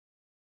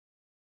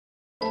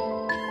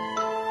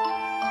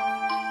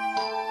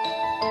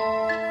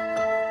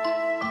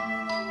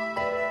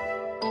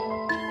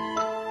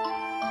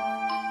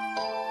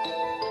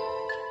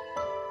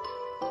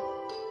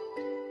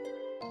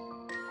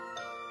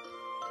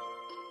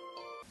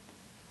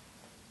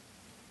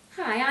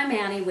Hi, I'm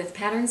Annie with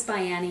Patterns by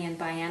Annie and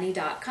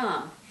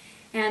ByAnnie.com,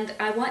 and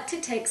I want to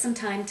take some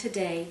time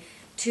today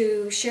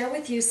to share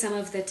with you some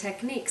of the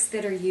techniques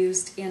that are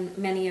used in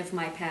many of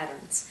my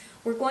patterns.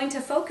 We're going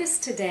to focus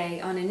today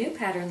on a new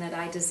pattern that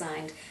I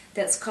designed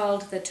that's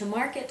called the To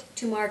Market,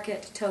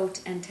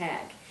 Tote, and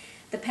Tag.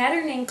 The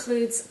pattern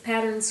includes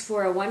patterns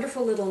for a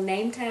wonderful little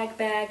name tag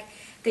bag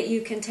that you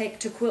can take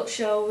to quilt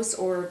shows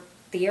or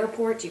the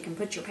airport. You can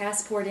put your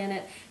passport in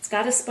it. It's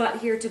got a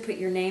spot here to put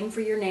your name for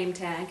your name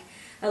tag.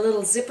 A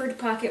little zippered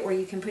pocket where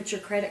you can put your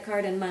credit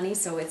card and money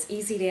so it's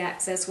easy to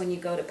access when you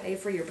go to pay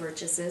for your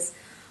purchases.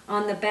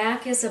 On the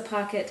back is a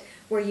pocket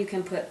where you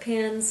can put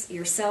pins,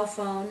 your cell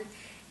phone,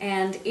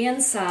 and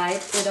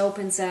inside it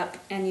opens up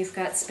and you've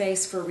got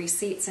space for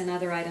receipts and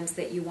other items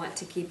that you want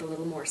to keep a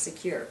little more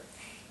secure.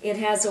 It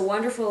has a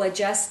wonderful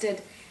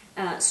adjusted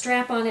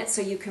strap on it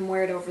so you can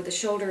wear it over the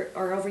shoulder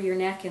or over your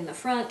neck in the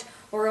front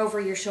or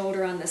over your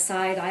shoulder on the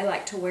side. I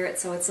like to wear it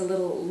so it's a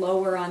little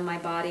lower on my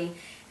body,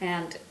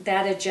 and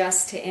that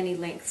adjusts to any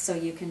length so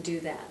you can do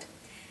that.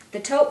 The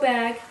tote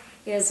bag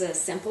is a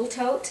simple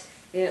tote.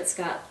 It's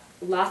got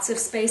lots of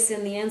space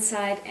in the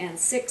inside and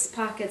 6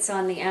 pockets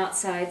on the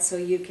outside so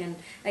you can,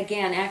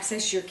 again,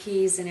 access your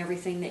keys and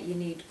everything that you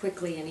need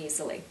quickly and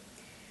easily.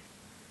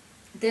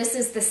 This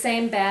is the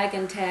same bag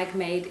and tag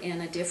made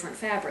in a different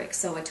fabric,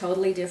 so a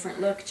totally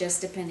different look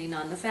just depending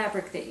on the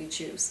fabric that you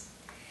choose.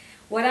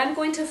 What I'm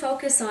going to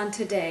focus on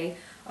today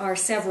are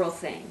several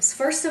things.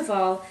 First of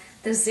all,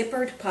 the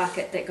zippered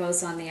pocket that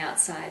goes on the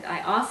outside.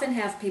 I often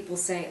have people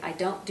say, I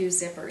don't do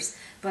zippers,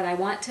 but I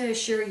want to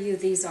assure you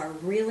these are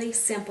really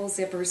simple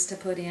zippers to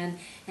put in,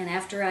 and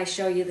after I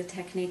show you the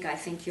technique, I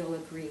think you'll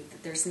agree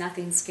that there's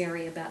nothing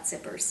scary about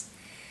zippers.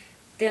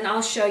 Then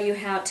I'll show you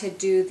how to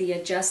do the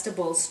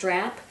adjustable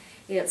strap.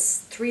 It's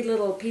 3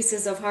 little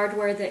pieces of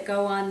hardware that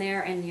go on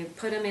there, and you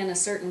put them in a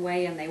certain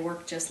way and they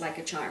work just like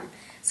a charm.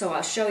 So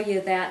I'll show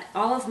you that.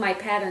 All of my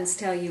patterns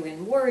tell you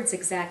in words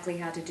exactly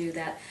how to do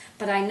that,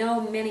 but I know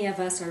many of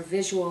us are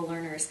visual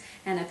learners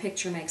and a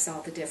picture makes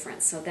all the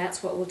difference, so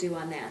that's what we'll do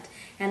on that.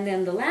 And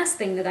then the last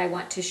thing that I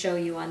want to show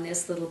you on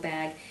this little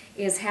bag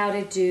is how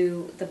to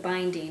do the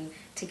binding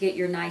to get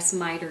your nice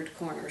mitered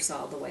corners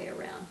all the way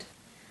around.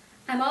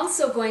 I'm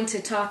also going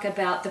to talk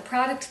about the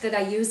product that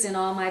I use in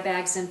all my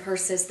bags and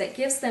purses that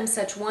gives them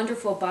such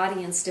wonderful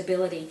body and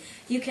stability.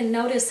 You can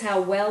notice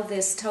how well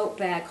this tote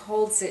bag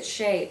holds its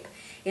shape.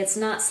 It's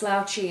not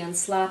slouchy and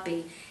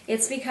sloppy.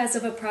 It's because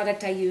of a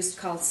product I used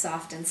called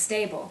Soft and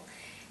Stable.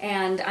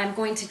 And I'm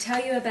going to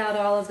tell you about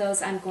all of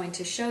those. I'm going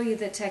to show you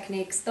the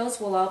techniques. Those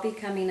will all be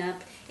coming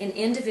up in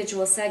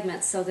individual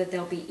segments so that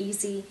they'll be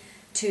easy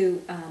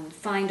to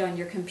find on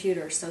your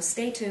computer. So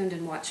stay tuned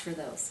and watch for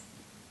those.